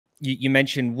you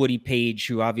mentioned Woody Paige,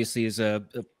 who obviously is a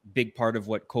big part of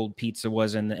what Cold Pizza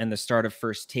was and the start of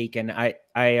First Take. And I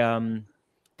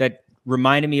that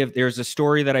reminded me of, there's a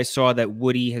story that I saw that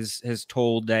Woody has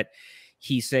told, that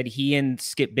he said he and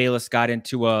Skip Bayless got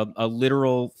into a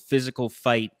literal physical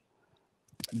fight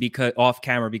because off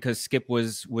camera, because Skip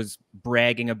was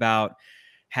bragging about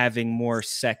having more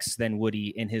sex than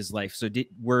Woody in his life. So did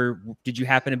you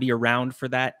happen to be around for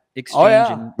that exchange? Oh,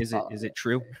 yeah. And is it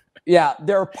true? Yeah,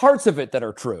 there are parts of it that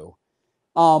are true.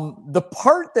 The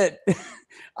part that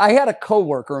I had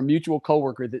a mutual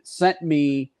coworker that sent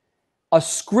me a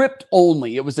script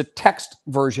only. It was a text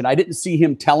version. I didn't see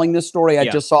him telling this story. I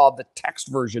just saw the text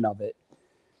version of it.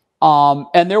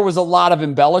 And there was a lot of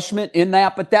embellishment in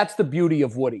that, but that's the beauty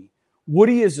of Woody.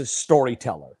 Woody is a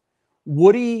storyteller.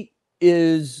 Woody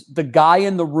is the guy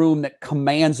in the room that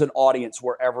commands an audience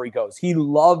wherever he goes. He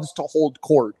loves to hold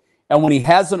court. And when he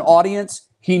has an audience,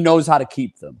 he knows how to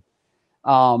keep them.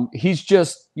 He's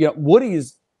just, Woody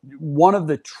is one of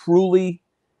the truly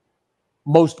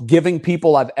most giving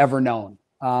people I've ever known.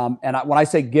 When I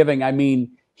say giving, I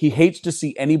mean, he hates to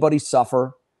see anybody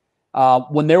suffer.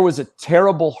 When there was a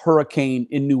terrible hurricane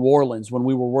in New Orleans when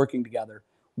we were working together,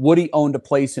 Woody owned a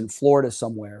place in Florida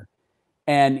somewhere.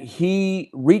 And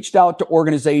he reached out to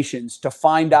organizations to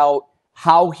find out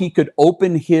how he could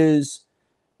open his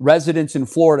residence in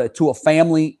Florida to a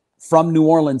family from New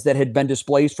Orleans that had been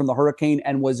displaced from the hurricane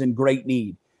and was in great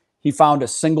need. He found a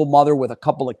single mother with a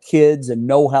couple of kids and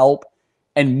no help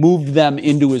and moved them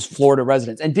into his Florida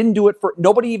residence, and didn't do it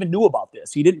nobody even knew about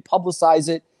this. He didn't publicize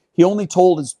it. He only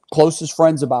told his closest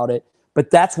friends about it.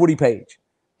 But that's Woody Paige.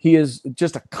 He is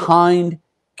just a kind,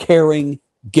 caring,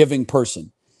 giving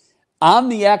person. On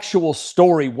the actual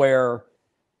story where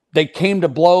they came to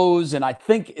blows, and I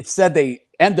think it said they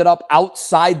ended up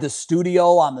outside the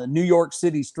studio on the New York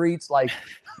City streets, like,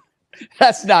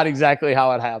 that's not exactly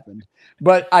how it happened.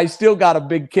 But I still got a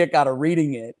big kick out of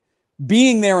reading it,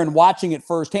 being there and watching it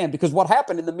firsthand, because what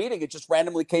happened in the meeting, it just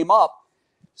randomly came up.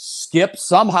 Skip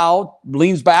somehow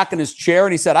leans back in his chair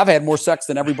and he said, "I've had more sex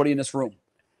than everybody in this room."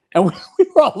 And we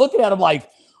were all looking at him like,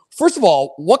 first of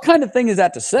all, what kind of thing is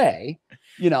that to say?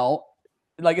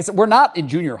 Like I said, we're not in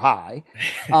junior high.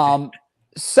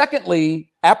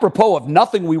 Secondly, apropos of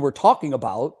nothing we were talking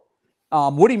about,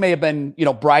 Woody may have been,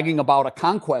 bragging about a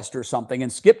conquest or something,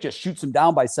 and Skip just shoots him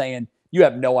down by saying, "You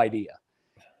have no idea."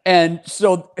 And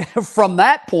so from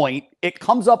that point, it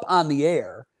comes up on the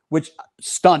air, which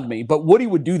stunned me. But Woody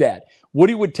would do that.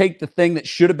 Woody would take the thing that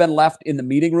should have been left in the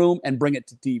meeting room and bring it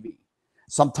to TV.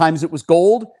 Sometimes it was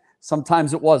gold.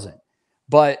 Sometimes it wasn't.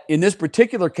 But in this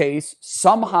particular case,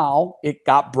 somehow it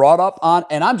got brought up on,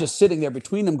 and I'm just sitting there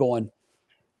between them going,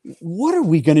 what are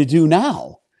we going to do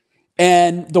now?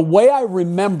 And the way I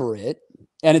remember it,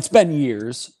 and it's been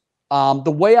years,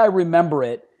 the way I remember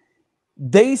it,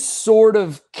 they sort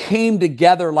of came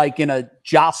together like in a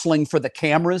jostling for the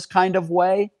cameras kind of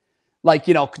way. Like,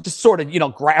 just sort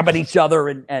of, grabbing each other.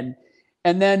 And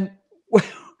then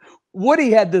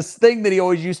Woody had this thing that he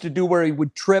always used to do where he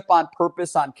would trip on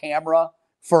purpose on camera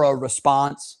for a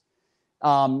response.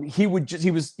 He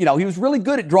was really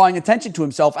good at drawing attention to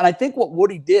himself. And I think what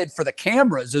Woody did for the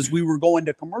cameras as we were going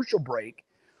to commercial break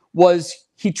was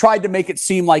he tried to make it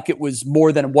seem like it was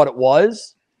more than what it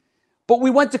was. But we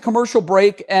went to commercial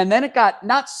break, and then it got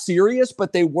not serious,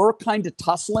 but they were kind of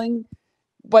tussling.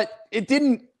 But it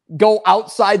didn't go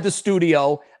outside the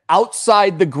studio,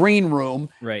 outside the green room,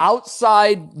 right,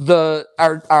 outside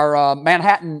our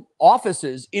Manhattan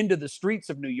offices into the streets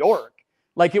of New York.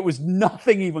 Like, it was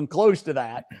nothing even close to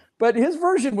that. But his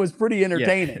version was pretty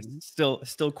entertaining. Yeah,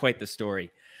 still quite the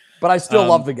story. But I still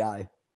love the guy.